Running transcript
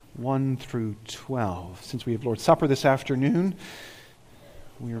1 through 12. Since we have Lord's Supper this afternoon,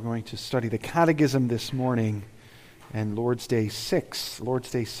 we are going to study the Catechism this morning and Lord's Day 6.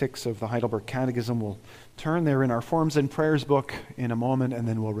 Lord's Day 6 of the Heidelberg Catechism. We'll turn there in our Forms and Prayers book in a moment, and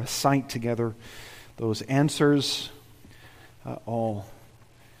then we'll recite together those answers, all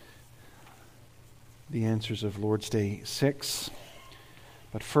the answers of Lord's Day 6.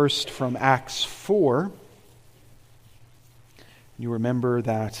 But first, from Acts 4, you remember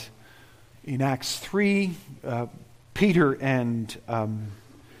that in Acts 3, Peter and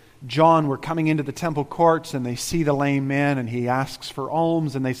John were coming into the temple courts, and they see the lame man, and he asks for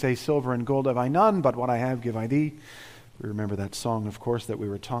alms, and they say, "Silver and gold have I none, but what I have give I thee." We remember that song, of course, that we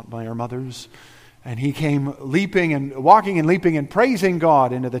were taught by our mothers. And he came leaping and walking and leaping and praising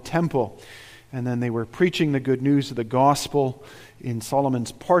God into the temple. And then they were preaching the good news of the gospel in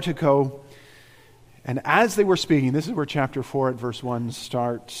Solomon's portico. And as they were speaking, this is where chapter 4 at verse 1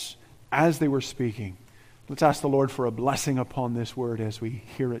 starts. As they were speaking, let's ask the Lord for a blessing upon this word as we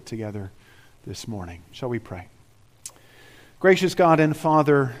hear it together this morning. Shall we pray? Gracious God and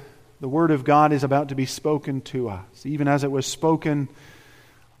Father, the word of God is about to be spoken to us, even as it was spoken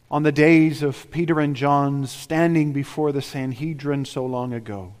on the days of Peter and John standing before the Sanhedrin so long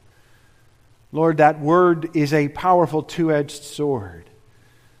ago. Lord, that word is a powerful two-edged sword.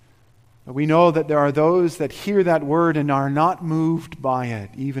 We know that there are those that hear that word and are not moved by it,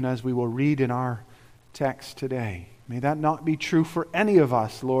 even as we will read in our text today. May that not be true for any of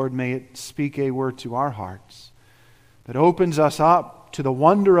us, Lord. May it speak a word to our hearts that opens us up to the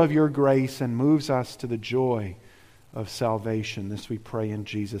wonder of your grace and moves us to the joy of salvation. This we pray in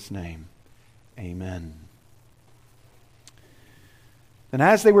Jesus' name. Amen. Then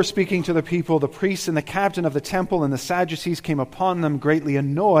as they were speaking to the people, the priests and the captain of the temple and the Sadducees came upon them, greatly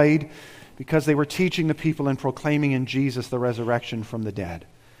annoyed because they were teaching the people and proclaiming in Jesus the resurrection from the dead.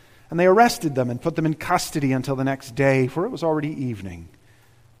 And they arrested them and put them in custody until the next day, for it was already evening.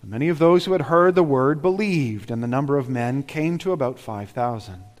 And many of those who had heard the word believed, and the number of men came to about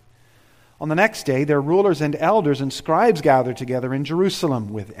 5,000. On the next day, their rulers and elders and scribes gathered together in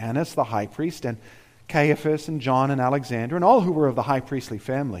Jerusalem with Annas the high priest and Caiaphas and John and Alexander and all who were of the high priestly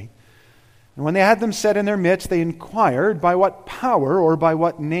family. And when they had them set in their midst, they inquired, "By what power or by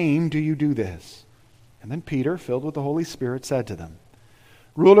what name do you do this?" And then Peter, filled with the Holy Spirit, said to them,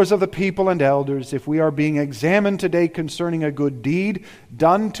 "Rulers of the people and elders, if we are being examined today concerning a good deed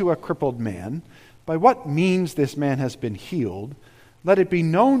done to a crippled man, by what means this man has been healed, let it be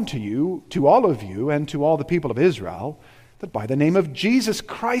known to you, to all of you, and to all the people of Israel, that by the name of Jesus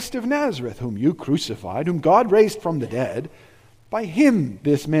Christ of Nazareth, whom you crucified, whom God raised from the dead, by him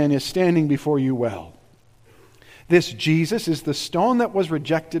this man is standing before you well. This Jesus is the stone that was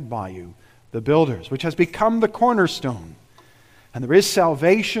rejected by you, the builders, which has become the cornerstone. And there is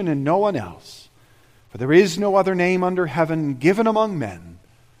salvation in no one else, for there is no other name under heaven given among men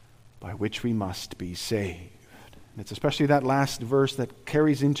by which we must be saved." And it's especially that last verse that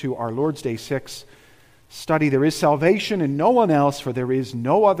carries into our Lord's Day 6 study. There is salvation in no one else, for there is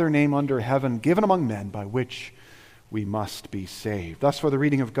no other name under heaven given among men by which we must be saved. Thus, for the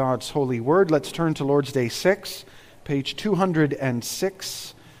reading of God's holy word, let's turn to Lord's Day 6, page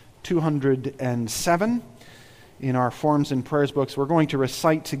 206, 207. In our Forms and Prayers books, we're going to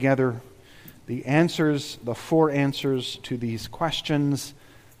recite together the answers, the four answers to these questions.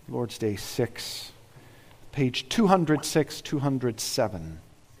 Lord's Day 6, page 206, 207.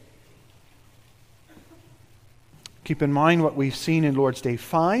 Keep in mind what we've seen in Lord's Day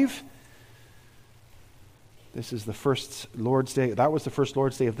 5. This is the first Lord's Day. That was the first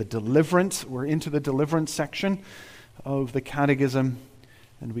Lord's Day of the deliverance. We're into the deliverance section of the Catechism,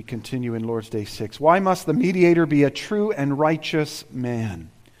 and we continue in Lord's Day 6. Why must the mediator be a true and righteous man?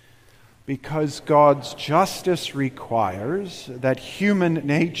 Because God's justice requires that human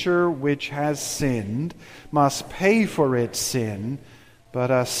nature, which has sinned, must pay for its sin, but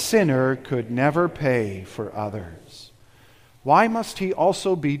a sinner could never pay for others. Why must he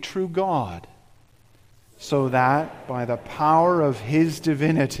also be true God? So that by the power of his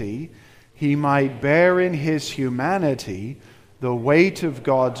divinity, he might bear in his humanity the weight of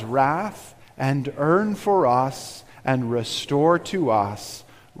God's wrath and earn for us and restore to us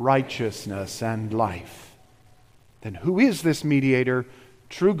righteousness and life. Then who is this mediator,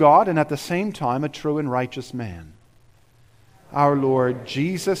 true God and at the same time a true and righteous man? Our Lord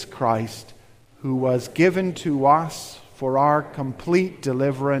Jesus Christ, who was given to us for our complete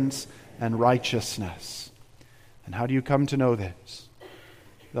deliverance and righteousness. And how do you come to know this?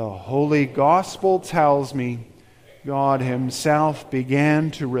 The Holy Gospel tells me God himself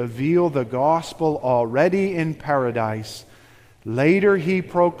began to reveal the gospel already in paradise Later he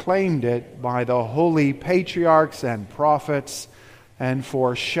proclaimed it by the holy patriarchs and prophets, and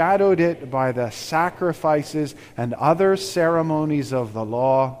foreshadowed it by the sacrifices and other ceremonies of the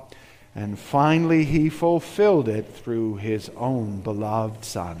law. And finally he fulfilled it through his own beloved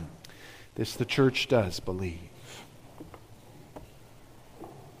Son. This the church does believe.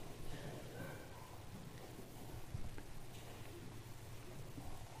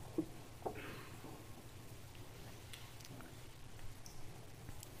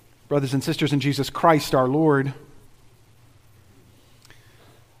 Brothers and sisters in Jesus Christ our Lord,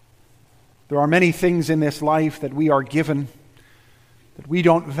 there are many things in this life that we are given that we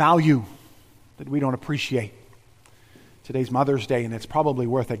don't value, that we don't appreciate. Today's Mother's Day, and it's probably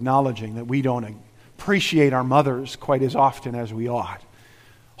worth acknowledging that we don't appreciate our mothers quite as often as we ought.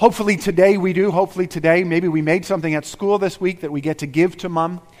 Hopefully today we do. Hopefully today, maybe we made something at school this week that we get to give to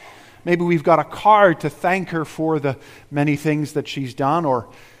Mom. Maybe we've got a card to thank her for the many things that she's done, or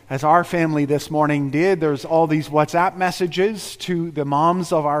as our family this morning did, there's all these WhatsApp messages to the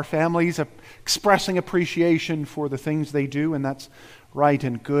moms of our families expressing appreciation for the things they do, and that's right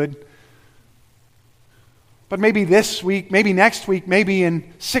and good. But maybe this week, maybe next week, maybe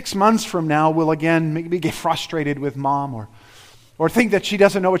in 6 months from now, we'll again maybe get frustrated with Mom, or think that she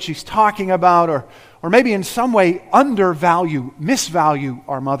doesn't know what she's talking about, or maybe in some way undervalue, misvalue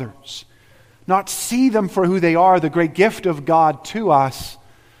our mothers. Not see them for who they are, the great gift of God to us.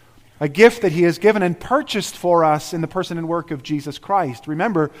 A gift that He has given and purchased for us in the person and work of Jesus Christ.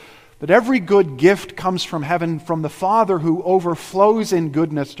 Remember that every good gift comes from heaven, from the Father who overflows in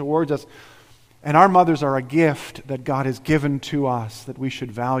goodness towards us. And our mothers are a gift that God has given to us that we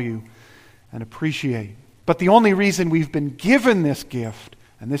should value and appreciate. But the only reason we've been given this gift,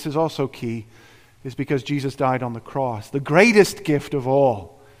 and this is also key, is because Jesus died on the cross. The greatest gift of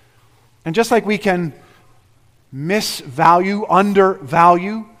all. And just like we can misvalue,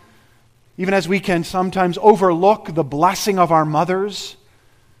 undervalue, even as we can sometimes overlook the blessing of our mothers,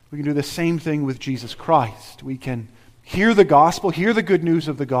 we can do the same thing with Jesus Christ. We can hear the gospel, hear the good news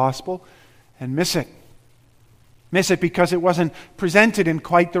of the gospel, and miss it. Miss it because it wasn't presented in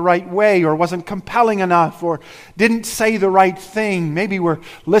quite the right way, or wasn't compelling enough, or didn't say the right thing. Maybe we're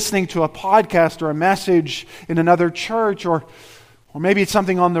listening to a podcast or a message in another church, or maybe it's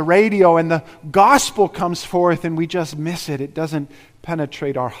something on the radio and the gospel comes forth and we just miss it. It doesn't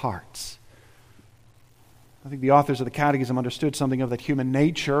penetrate our hearts. I think the authors of the Catechism understood something of that human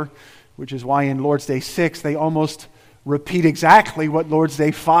nature, which is why in Lord's Day 6 they almost repeat exactly what Lord's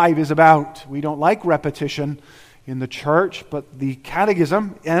Day 5 is about. We don't like repetition in the church, but the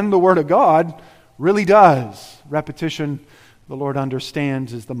Catechism and the Word of God really does. Repetition, the Lord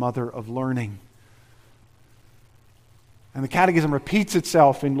understands, is the mother of learning. And the Catechism repeats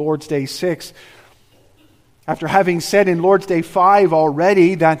itself in Lord's Day 6 after having said in Lord's Day 5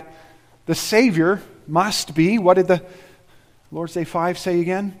 already that the Savior must be, what did the Lord's Day 5 say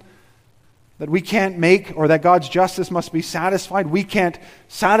again? That we can't make, or that God's justice must be satisfied. We can't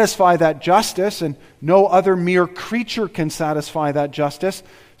satisfy that justice, and no other mere creature can satisfy that justice.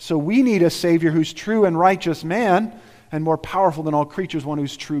 So we need a Savior who's true and righteous man, and more powerful than all creatures, one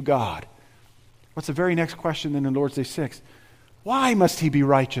who's true God. What's the very next question then in Lord's Day 6? Why must He be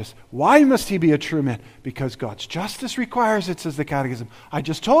righteous? Why must He be a true man? Because God's justice requires it, says the Catechism. I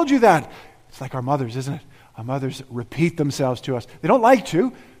just told you that. It's like our mothers, isn't it? Our mothers repeat themselves to us. They don't like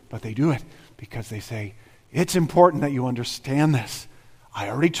to, but they do it because they say, it's important that you understand this. I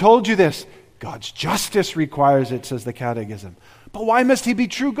already told you this. God's justice requires it, says the Catechism. But why must He be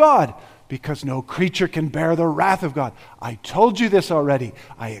true God? Because no creature can bear the wrath of God. I told you this already.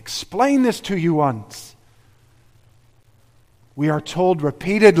 I explained this to you once. We are told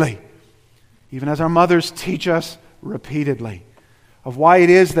repeatedly, even as our mothers teach us repeatedly, of why it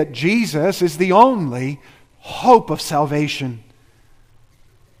is that Jesus is the only hope of salvation.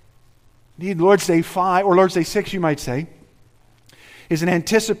 Indeed, Lord's Day 5, or Lord's Day 6, you might say, is an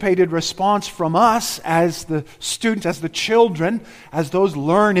anticipated response from us as the students, as the children, as those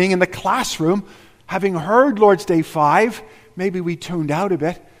learning in the classroom. Having heard Lord's Day 5, maybe we tuned out a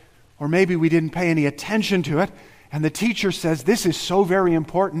bit, or maybe we didn't pay any attention to it, and the teacher says, this is so very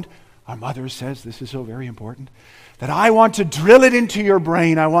important. Our mother says, this is so very important, that I want to drill it into your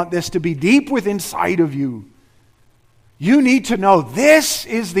brain. I want this to be deep within inside of you. You need to know this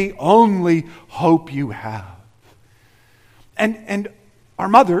is the only hope you have. And our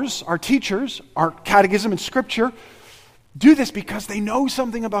mothers, our teachers, our catechism and scripture do this because they know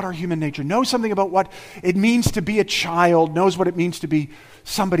something about our human nature, know something about what it means to be a child, knows what it means to be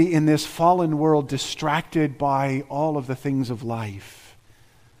somebody in this fallen world distracted by all of the things of life.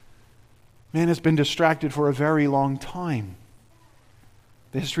 Man has been distracted for a very long time.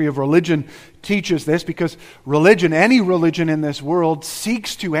 The history of religion teaches this because religion, any religion in this world,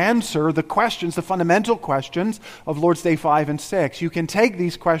 seeks to answer the questions, the fundamental questions of Lord's Day 5 and 6. You can take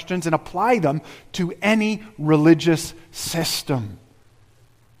these questions and apply them to any religious system.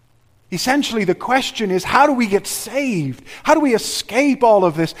 Essentially, the question is, how do we get saved? How do we escape all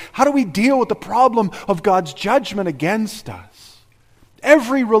of this? How do we deal with the problem of God's judgment against us?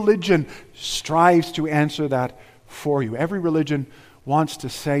 Every religion strives to answer that for you. Every religion wants to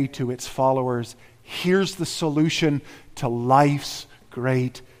say to its followers, here's the solution to life's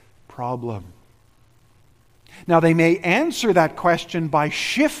great problem. Now, they may answer that question by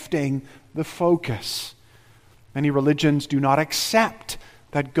shifting the focus. Many religions do not accept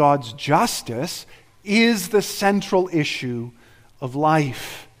that God's justice is the central issue of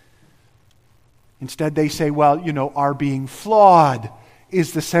life. Instead, they say, well, our being flawed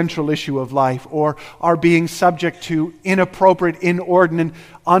is the central issue of life, or our being subject to inappropriate, inordinate,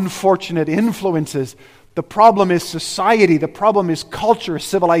 unfortunate influences. The problem is society. The problem is culture,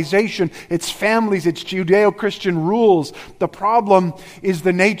 civilization, its families, its Judeo-Christian rules. The problem is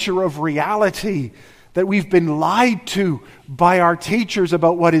the nature of reality, that we've been lied to by our teachers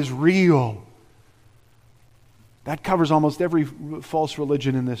about what is real. That covers almost every false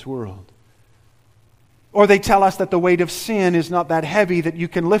religion in this world. Or they tell us that the weight of sin is not that heavy, that you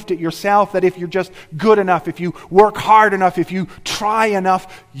can lift it yourself, that if you're just good enough, if you work hard enough, if you try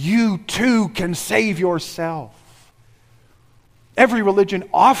enough, you too can save yourself. Every religion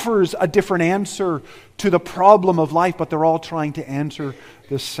offers a different answer to the problem of life, but they're all trying to answer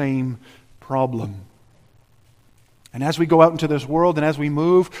the same problem. And as we go out into this world and as we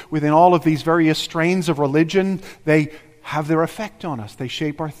move within all of these various strains of religion, they have their effect on us. They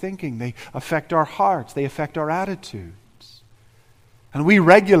shape our thinking. They affect our hearts. They affect our attitudes. And we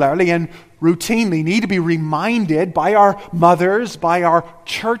regularly and routinely need to be reminded by our mothers, by our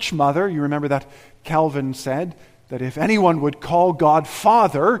church mother. You remember that Calvin said that if anyone would call God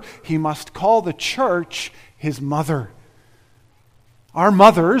Father, he must call the church his mother. Our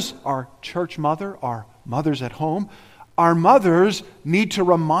mothers, our church mother, our mothers at home, our mothers need to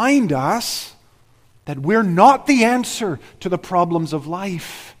remind us that we're not the answer to the problems of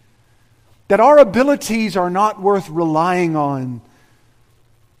life, that our abilities are not worth relying on,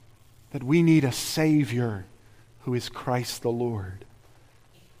 that we need a Savior who is Christ the Lord.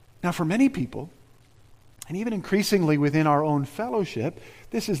 Now, for many people, and even increasingly within our own fellowship,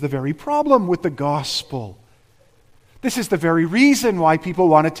 this is the very problem with the gospel. This is the very reason why people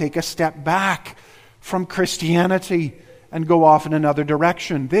want to take a step back from Christianity and go off in another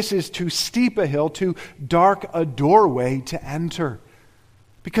direction. This is too steep a hill, too dark a doorway to enter.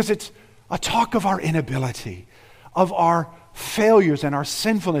 Because it's a talk of our inability, of our failures and our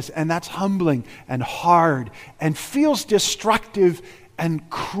sinfulness, and that's humbling and hard and feels destructive and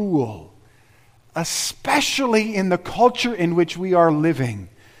cruel, especially in the culture in which we are living,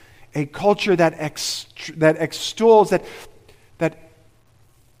 a culture that extols, that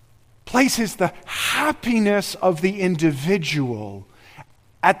places the happiness of the individual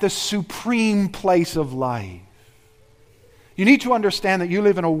at the supreme place of life. You need to understand that you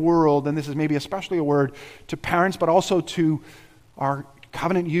live in a world, and this is maybe especially a word to parents, but also to our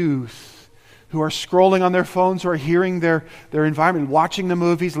covenant youth who are scrolling on their phones, who are hearing their environment, watching the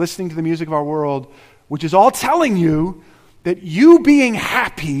movies, listening to the music of our world, which is all telling you that you being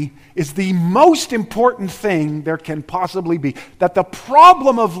happy is the most important thing there can possibly be. That the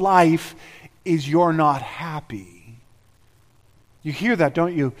problem of life is you're not happy. You hear that,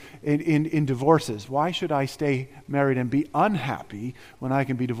 don't you, in divorces? Why should I stay married and be unhappy when I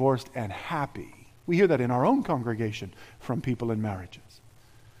can be divorced and happy? We hear that in our own congregation from people in marriages.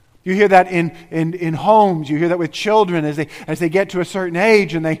 You hear that in homes. You hear that with children as they get to a certain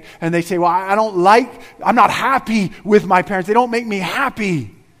age and they say, well, I'm not happy with my parents. They don't make me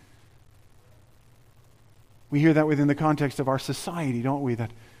happy. We hear that within the context of our society, don't we?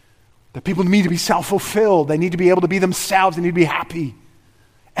 That people need to be self-fulfilled. They need to be able to be themselves. They need to be happy.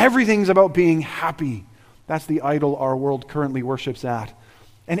 Everything's about being happy. That's the idol our world currently worships at.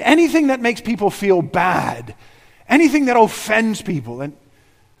 And anything that makes people feel bad, anything that offends people,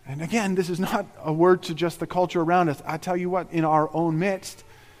 and again, this is not a word to just the culture around us. I tell you what, in our own midst,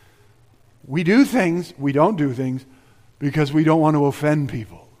 we don't do things because we don't want to offend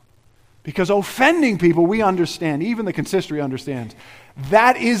people. Because offending people, we understand, even the consistory understands,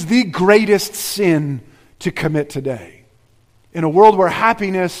 that is the greatest sin to commit today. In a world where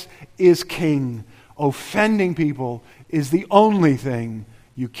happiness is king, offending people is the only thing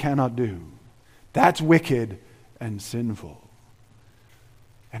you cannot do. That's wicked and sinful.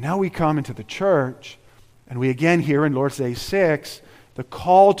 And now we come into the church, and we again hear in Lord's Day 6 the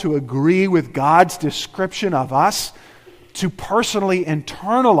call to agree with God's description of us, to personally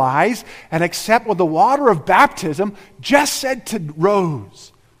internalize and accept what the water of baptism just said to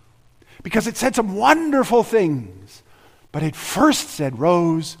Rose. Because it said some wonderful things. But it first said,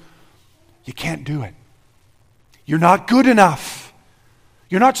 Rose, you can't do it. You're not good enough.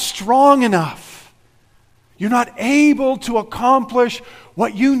 You're not strong enough. You're not able to accomplish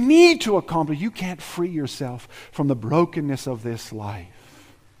what you need to accomplish. You can't free yourself from the brokenness of this life.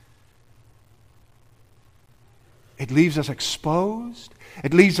 It leaves us exposed.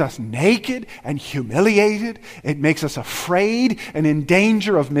 It leaves us naked and humiliated. It makes us afraid and in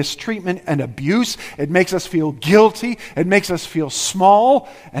danger of mistreatment and abuse. It makes us feel guilty. It makes us feel small.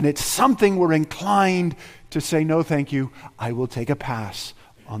 And it's something we're inclined to say, no, thank you. I will take a pass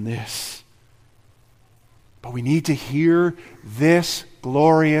on this. But we need to hear this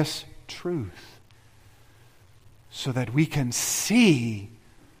glorious truth so that we can see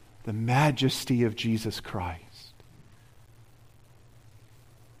the majesty of Jesus Christ.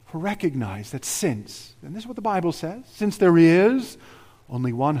 For recognize that since, and this is what the Bible says, since there is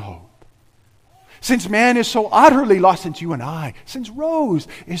only one hope, since man is so utterly lost, since you and I, since Rose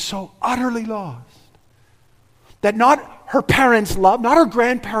is so utterly lost, that not her parents' love, not her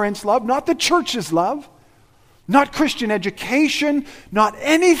grandparents' love, not the church's love, not Christian education, not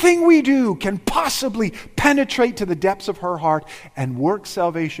anything we do can possibly penetrate to the depths of her heart and work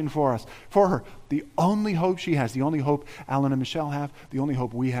salvation for us. For her, the only hope she has, the only hope Alan and Michelle have, the only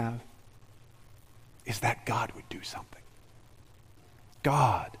hope we have, is that God would do something.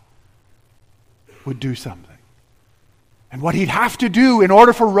 God would do something. And what he'd have to do in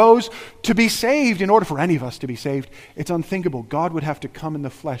order for Rose to be saved, in order for any of us to be saved, it's unthinkable. God would have to come in the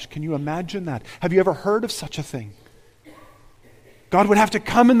flesh. Can you imagine that? Have you ever heard of such a thing? God would have to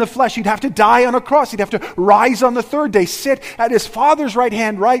come in the flesh. He'd have to die on a cross. He'd have to rise on the third day, sit at his Father's right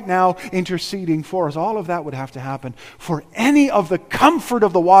hand right now, interceding for us. All of that would have to happen for any of the comfort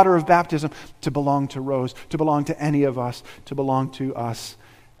of the water of baptism to belong to Rose, to belong to any of us, to belong to us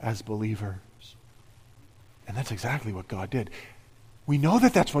as believers. And that's exactly what God did. We know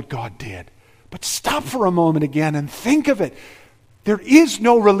that that's what God did. But stop for a moment again and think of it. There is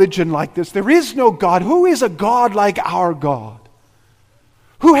no religion like this. There is no God. Who is a God like our God?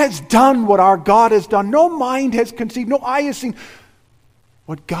 Who has done what our God has done? No mind has conceived, no eye has seen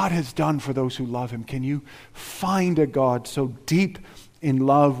what God has done for those who love him. Can you find a God so deep in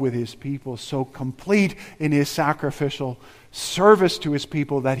love with his people, so complete in his sacrificial service to his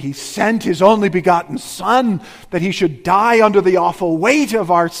people that he sent his only begotten Son, that he should die under the awful weight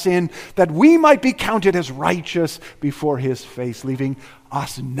of our sin, that we might be counted as righteous before his face, leaving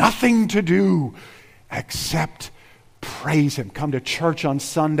us nothing to do except praise him. Come to church on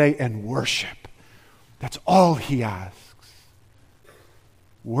Sunday and worship. That's all he asks.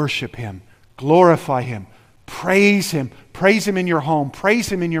 Worship him, glorify him, praise him. Praise him in your home.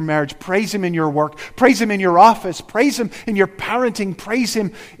 Praise him in your marriage. Praise him in your work. Praise him in your office. Praise him in your parenting. Praise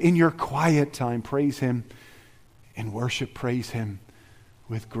him in your quiet time. Praise him in worship. Praise him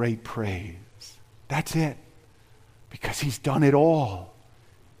with great praise. That's it. Because he's done it all.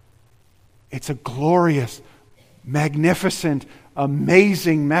 It's a glorious, magnificent,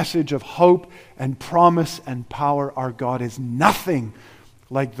 amazing message of hope and promise and power. Our God is nothing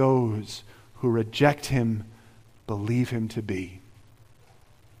like those who reject him, believe him to be.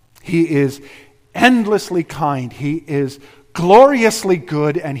 He is endlessly kind. He is gloriously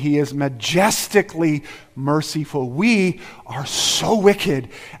good, and he is majestically merciful. We are so wicked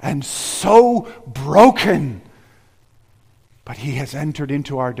and so broken, but he has entered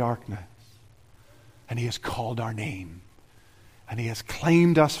into our darkness, and he has called our name, and he has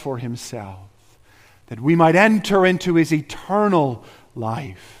claimed us for himself, that we might enter into his eternal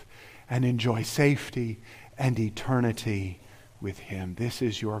life and enjoy safety and eternity with him. This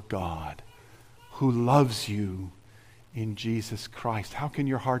is your God who loves you in Jesus Christ. How can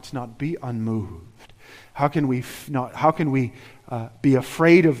your hearts not be unmoved? How can we be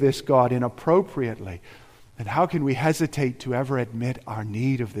afraid of this God inappropriately? And how can we hesitate to ever admit our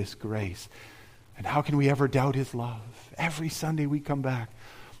need of this grace? And how can we ever doubt his love? Every Sunday we come back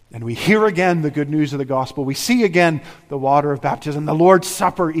and we hear again the good news of the gospel. We see again the water of baptism, the Lord's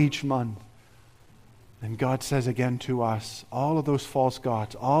Supper each month. And God says again to us, all of those false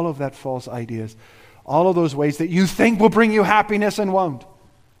gods, all of that false ideas, all of those ways that you think will bring you happiness and won't,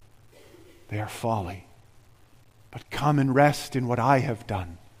 they are folly. But come and rest in what I have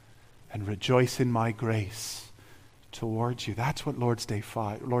done and rejoice in my grace towards you. That's what Lord's Day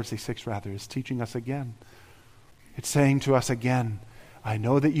 6 is teaching us again. It's saying to us again, I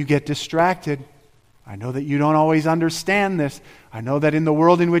know that you get distracted. I know that you don't always understand this. I know that in the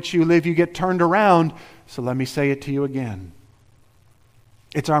world in which you live, you get turned around. So let me say it to you again.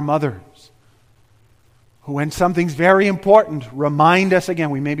 It's our mothers who, when something's very important, remind us again.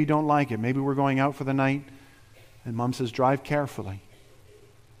 We maybe don't like it. Maybe we're going out for the night, and Mom says, drive carefully.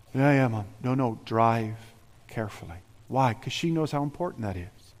 Yeah, Mom. No, drive carefully. Why? Because she knows how important that is.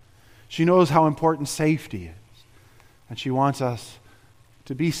 She knows how important safety is. And she wants us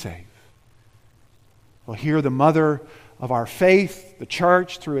to be safe. Well, here the mother of our faith, the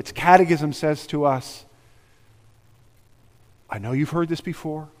church, through its catechism, says to us, I know you've heard this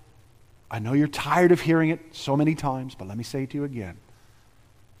before. I know you're tired of hearing it so many times, but let me say it to you again.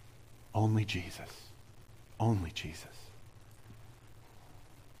 Only Jesus. Only Jesus.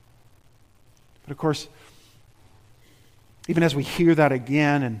 But of course, even as we hear that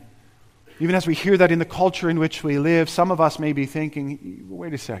again, and even as we hear that in the culture in which we live, some of us may be thinking,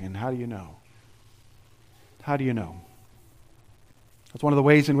 wait a second, how do you know? How do you know? That's one of the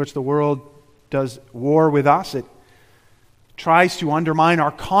ways in which the world does war with us. It tries to undermine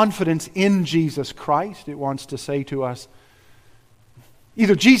our confidence in Jesus Christ. It wants to say to us,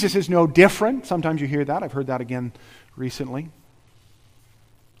 either Jesus is no different. Sometimes you hear that. I've heard that again recently.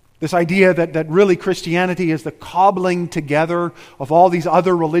 This idea that really Christianity is the cobbling together of all these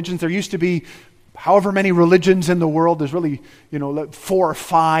other religions. There used to be however many religions in the world. There's really, 4 or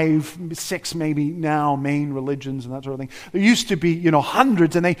 5, 6 maybe now main religions and that sort of thing. There used to be,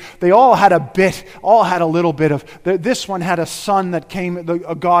 hundreds, and they all had a little bit of, this one had a son that came,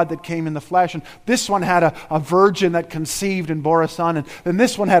 a God that came in the flesh, and this one had a virgin that conceived and bore a son, and then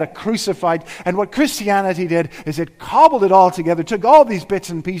this one had a crucified. And what Christianity did is it cobbled it all together, took all these bits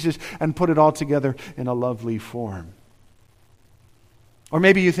and pieces and put it all together in a lovely form. Or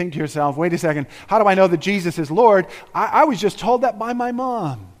maybe you think to yourself, wait a second, how do I know that Jesus is Lord? I was just told that by my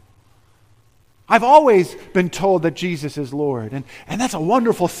mom. I've always been told that Jesus is Lord. And that's a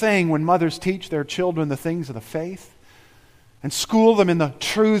wonderful thing when mothers teach their children the things of the faith and school them in the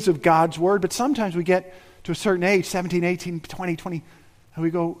truths of God's Word. But sometimes we get to a certain age, 17, 18, 20, and we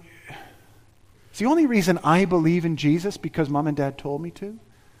go, it's the only reason I believe in Jesus because Mom and Dad told me to?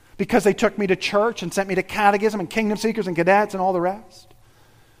 Because they took me to church and sent me to catechism and kingdom seekers and cadets and all the rest?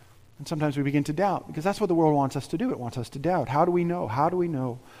 And sometimes we begin to doubt, because that's what the world wants us to do. It wants us to doubt. How do we know? How do we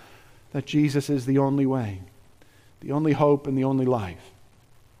know that Jesus is the only way, the only hope, and the only life?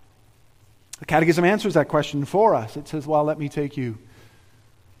 The Catechism answers that question for us. It says, well, let me take you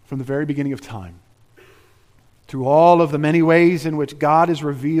from the very beginning of time, through all of the many ways in which God has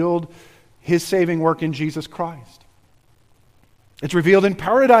revealed His saving work in Jesus Christ. It's revealed in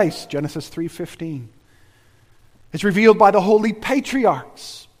paradise, Genesis 3:15. It's revealed by the holy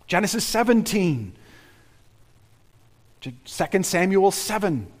patriarchs, Genesis 17, 2 Samuel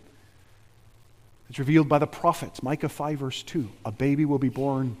 7. It's revealed by the prophets, Micah 5 verse 2. A baby will be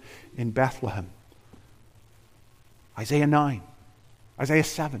born in Bethlehem. Isaiah 9, Isaiah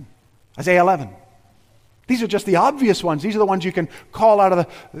 7, Isaiah 11. These are just the obvious ones. These are the ones you can call out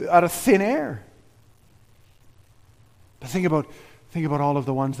of thin air. But think about all of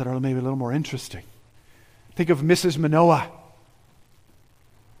the ones that are maybe a little more interesting. Think of Mrs. Manoah.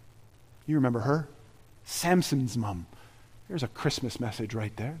 You remember her? Samson's mom. There's a Christmas message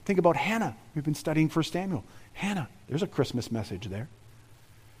right there. Think about Hannah. We've been studying 1 Samuel. Hannah, there's a Christmas message there.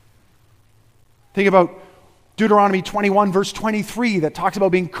 Think about Deuteronomy 21 verse 23 that talks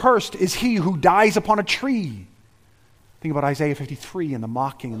about being cursed is he who dies upon a tree. Think about Isaiah 53 and the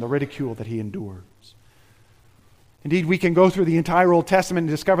mocking and the ridicule that he endures. Indeed, we can go through the entire Old Testament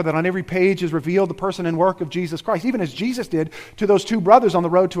and discover that on every page is revealed the person and work of Jesus Christ, even as Jesus did to those 2 brothers on the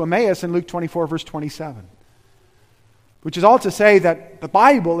road to Emmaus in Luke 24, verse 27. Which is all to say that the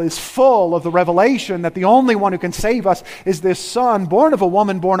Bible is full of the revelation that the only one who can save us is this Son, born of a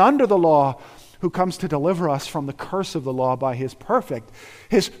woman, born under the law, who comes to deliver us from the curse of the law by His perfect,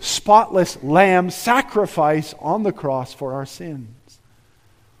 His spotless lamb sacrifice on the cross for our sins.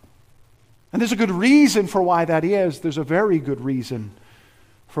 And there's a good reason for why that is. There's a very good reason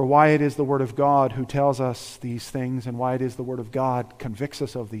for why it is the Word of God who tells us these things and why it is the Word of God convicts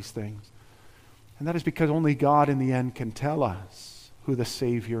us of these things. And that is because only God in the end can tell us who the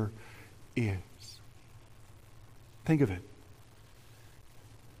Savior is. Think of it.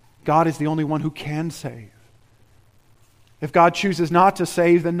 God is the only one who can save. If God chooses not to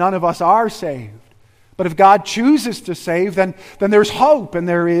save, then none of us are saved. But if God chooses to save, then there's hope and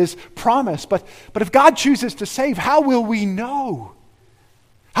there is promise. But if God chooses to save, how will we know?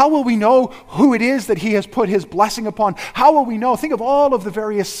 How will we know who it is that He has put His blessing upon? How will we know? Think of all of the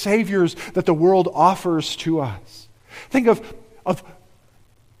various saviors that the world offers to us. Think of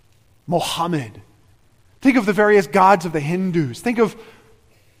Muhammad Think of the various gods of the Hindus. Think of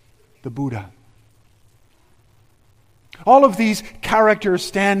the Buddha. All of these characters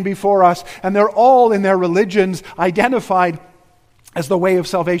stand before us, and they're all in their religions identified as the way of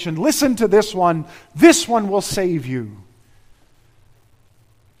salvation. Listen to this one. This one will save you.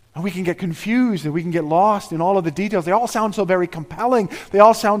 And we can get confused and we can get lost in all of the details. They all sound so very compelling. They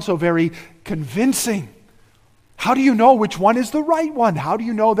all sound so very convincing. How do you know which one is the right one? How do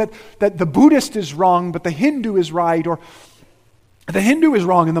you know that the Buddhist is wrong but the Hindu is right, or the Hindu is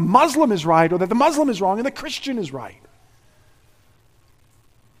wrong and the Muslim is right, or that the Muslim is wrong and the Christian is right?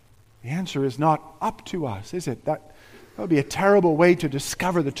 The answer is not up to us, is it? That would be a terrible way to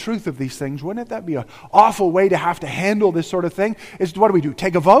discover the truth of these things, wouldn't it? That would be an awful way to have to handle this sort of thing. What do?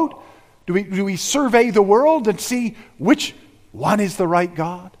 Take a vote? Do we survey the world and see which one is the right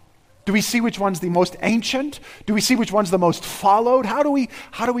God? Do we see which one's the most ancient? Do we see which one's the most followed? How do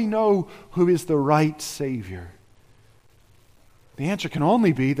we know who is the right Savior? The answer can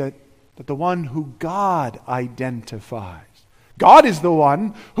only be that the one who God identifies. God is the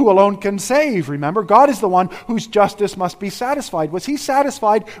one who alone can save, remember? God is the one whose justice must be satisfied. Was he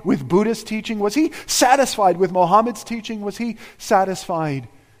satisfied with Buddhist teaching? Was he satisfied with Muhammad's teaching? Was he satisfied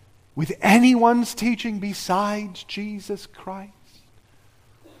with anyone's teaching besides Jesus Christ?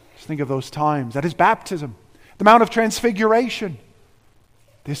 Just think of those times at his baptism, the Mount of Transfiguration.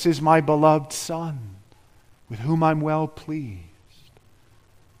 This is my beloved Son, with whom I'm well pleased.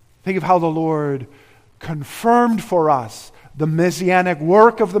 Think of how the Lord confirmed for us the messianic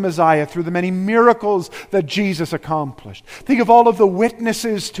work of the Messiah through the many miracles that Jesus accomplished. Think of all of the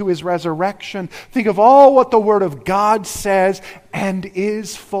witnesses to his resurrection. Think of all what the Word of God says and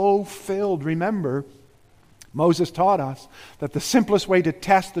is fulfilled. Remember, Moses taught us that the simplest way to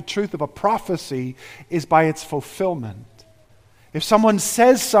test the truth of a prophecy is by its fulfillment. If someone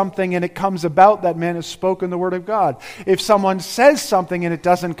says something and it comes about, that man has spoken the word of God. If someone says something and it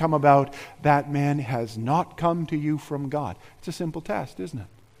doesn't come about, that man has not come to you from God. It's a simple test, isn't it?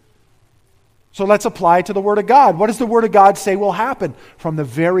 So let's apply it to the Word of God. What does the Word of God say will happen? From the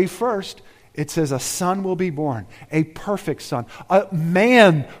very first, it says a son will be born, a perfect son. A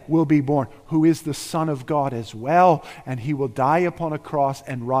man will be born who is the Son of God as well, and he will die upon a cross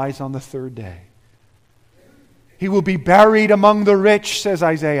and rise on the third day. He will be buried among the rich, says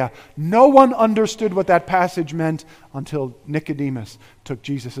Isaiah. No one understood what that passage meant until Nicodemus took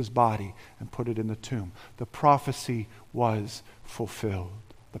Jesus' body and put it in the tomb. The prophecy was fulfilled.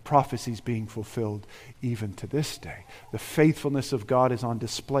 The prophecy is being fulfilled even to this day. The faithfulness of God is on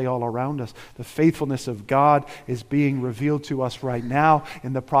display all around us. The faithfulness of God is being revealed to us right now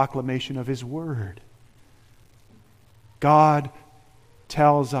in the proclamation of His Word. God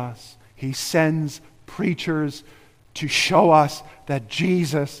tells us, He sends preachers to show us that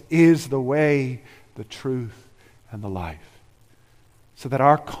Jesus is the way, the truth, and the life. So that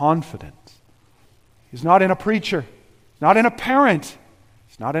our confidence is not in a preacher, not in a parent,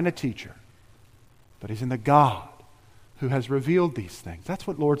 it's not in a teacher, but is in the God who has revealed these things. That's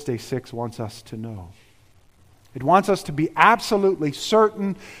what Lord's Day 6 wants us to know. It wants us to be absolutely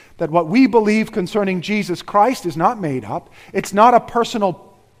certain that what we believe concerning Jesus Christ is not made up. It's not a personal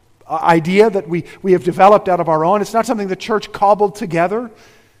idea that we have developed out of our own. It's not something the church cobbled together.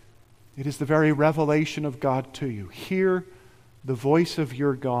 It is the very revelation of God to you. Hear the voice of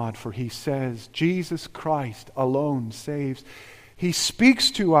your God, for He says, Jesus Christ alone saves. He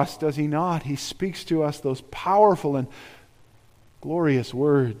speaks to us, does He not? He speaks to us those powerful and glorious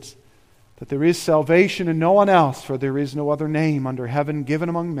words that there is salvation in no one else, for there is no other name under heaven given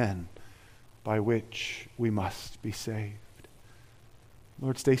among men by which we must be saved.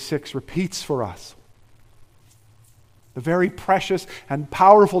 Lord's Day 6 repeats for us the very precious and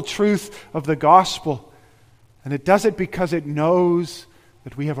powerful truth of the gospel. And it does it because it knows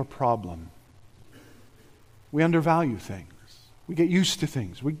that we have a problem. We undervalue things. We get used to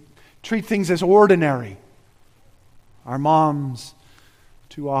things. We treat things as ordinary. Our moms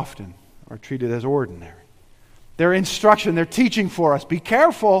too often are treated as ordinary. Their instruction, their teaching for us, be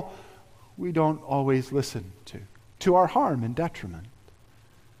careful, we don't always listen to our harm and detriment.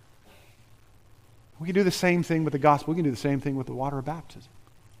 We can do the same thing with the gospel. We can do the same thing with the water of baptism.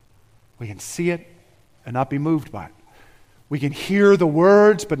 We can see it and not be moved by it. We can hear the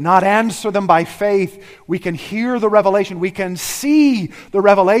words but not answer them by faith. We can hear the revelation. We can see the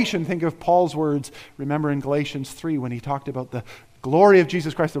revelation. Think of Paul's words, remember in Galatians 3 when he talked about the glory of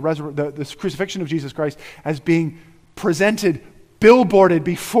Jesus Christ, the crucifixion of Jesus Christ as being presented, billboarded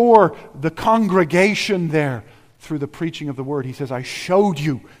before the congregation there through the preaching of the word. He says, I showed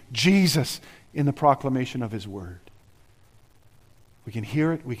you Jesus in the proclamation of His word. We can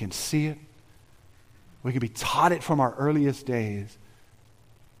hear it, we can see it, We can be taught it from our earliest days,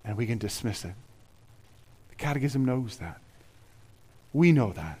 and we can dismiss it. The Catechism knows that. We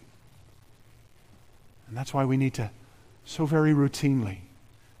know that. And that's why we need to so very routinely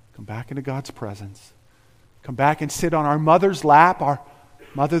come back into God's presence. Come back and sit on our mother's lap, our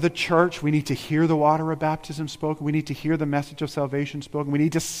mother, the church. We need to hear the water of baptism spoken. We need to hear the message of salvation spoken. We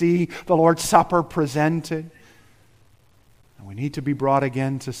need to see the Lord's Supper presented. And we need to be brought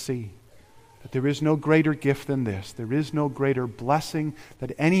again to see that there is no greater gift than this. There is no greater blessing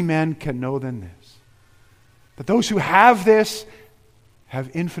that any man can know than this. That those who have this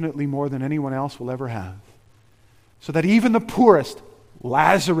have infinitely more than anyone else will ever have. So that even the poorest,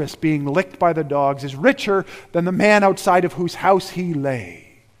 Lazarus being licked by the dogs, is richer than the man outside of whose house he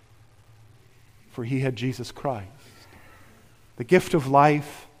lay. For he had Jesus Christ. The gift of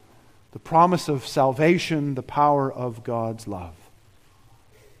life, the promise of salvation, the power of God's love.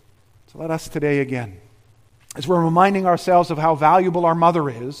 So let us today again, as we're reminding ourselves of how valuable our mother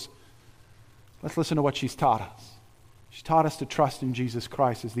is, let's listen to what she's taught us. She taught us to trust in Jesus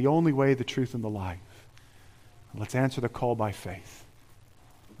Christ as the only way, the truth, and the life. And let's answer the call by faith.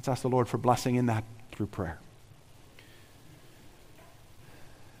 Let's ask the Lord for blessing in that through prayer.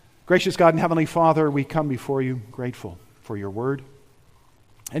 Gracious God and Heavenly Father, we come before you grateful for your word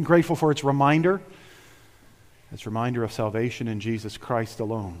and grateful for its reminder of salvation in Jesus Christ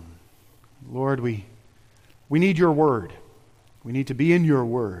alone. Lord, we need your word. We need to be in your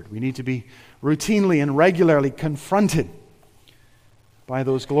word. We need to be routinely and regularly confronted by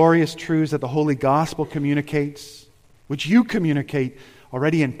those glorious truths that the Holy Gospel communicates, which you communicate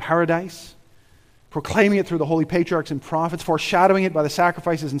already in paradise, proclaiming it through the holy patriarchs and prophets, foreshadowing it by the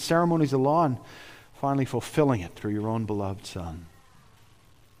sacrifices and ceremonies of law, and finally fulfilling it through your own beloved Son.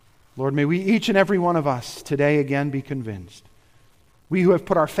 Lord, may we, each and every one of us, today again be convinced. We who have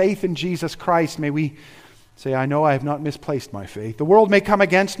put our faith in Jesus Christ, may we say, I know I have not misplaced my faith. The world may come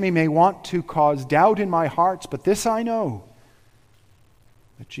against me, may want to cause doubt in my hearts, but this I know,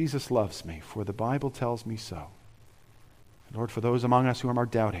 that Jesus loves me, for the Bible tells me so. Lord, for those among us who are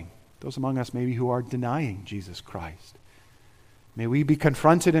doubting, those among us maybe who are denying Jesus Christ, may we be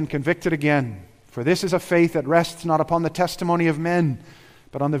confronted and convicted again, for this is a faith that rests not upon the testimony of men,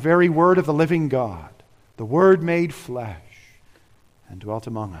 but on the very word of the living God, the Word made flesh and dwelt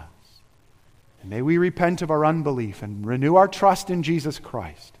among us. And may we repent of our unbelief and renew our trust in Jesus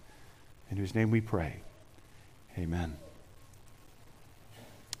Christ, in whose name we pray. Amen.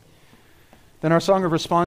 Then our song of response.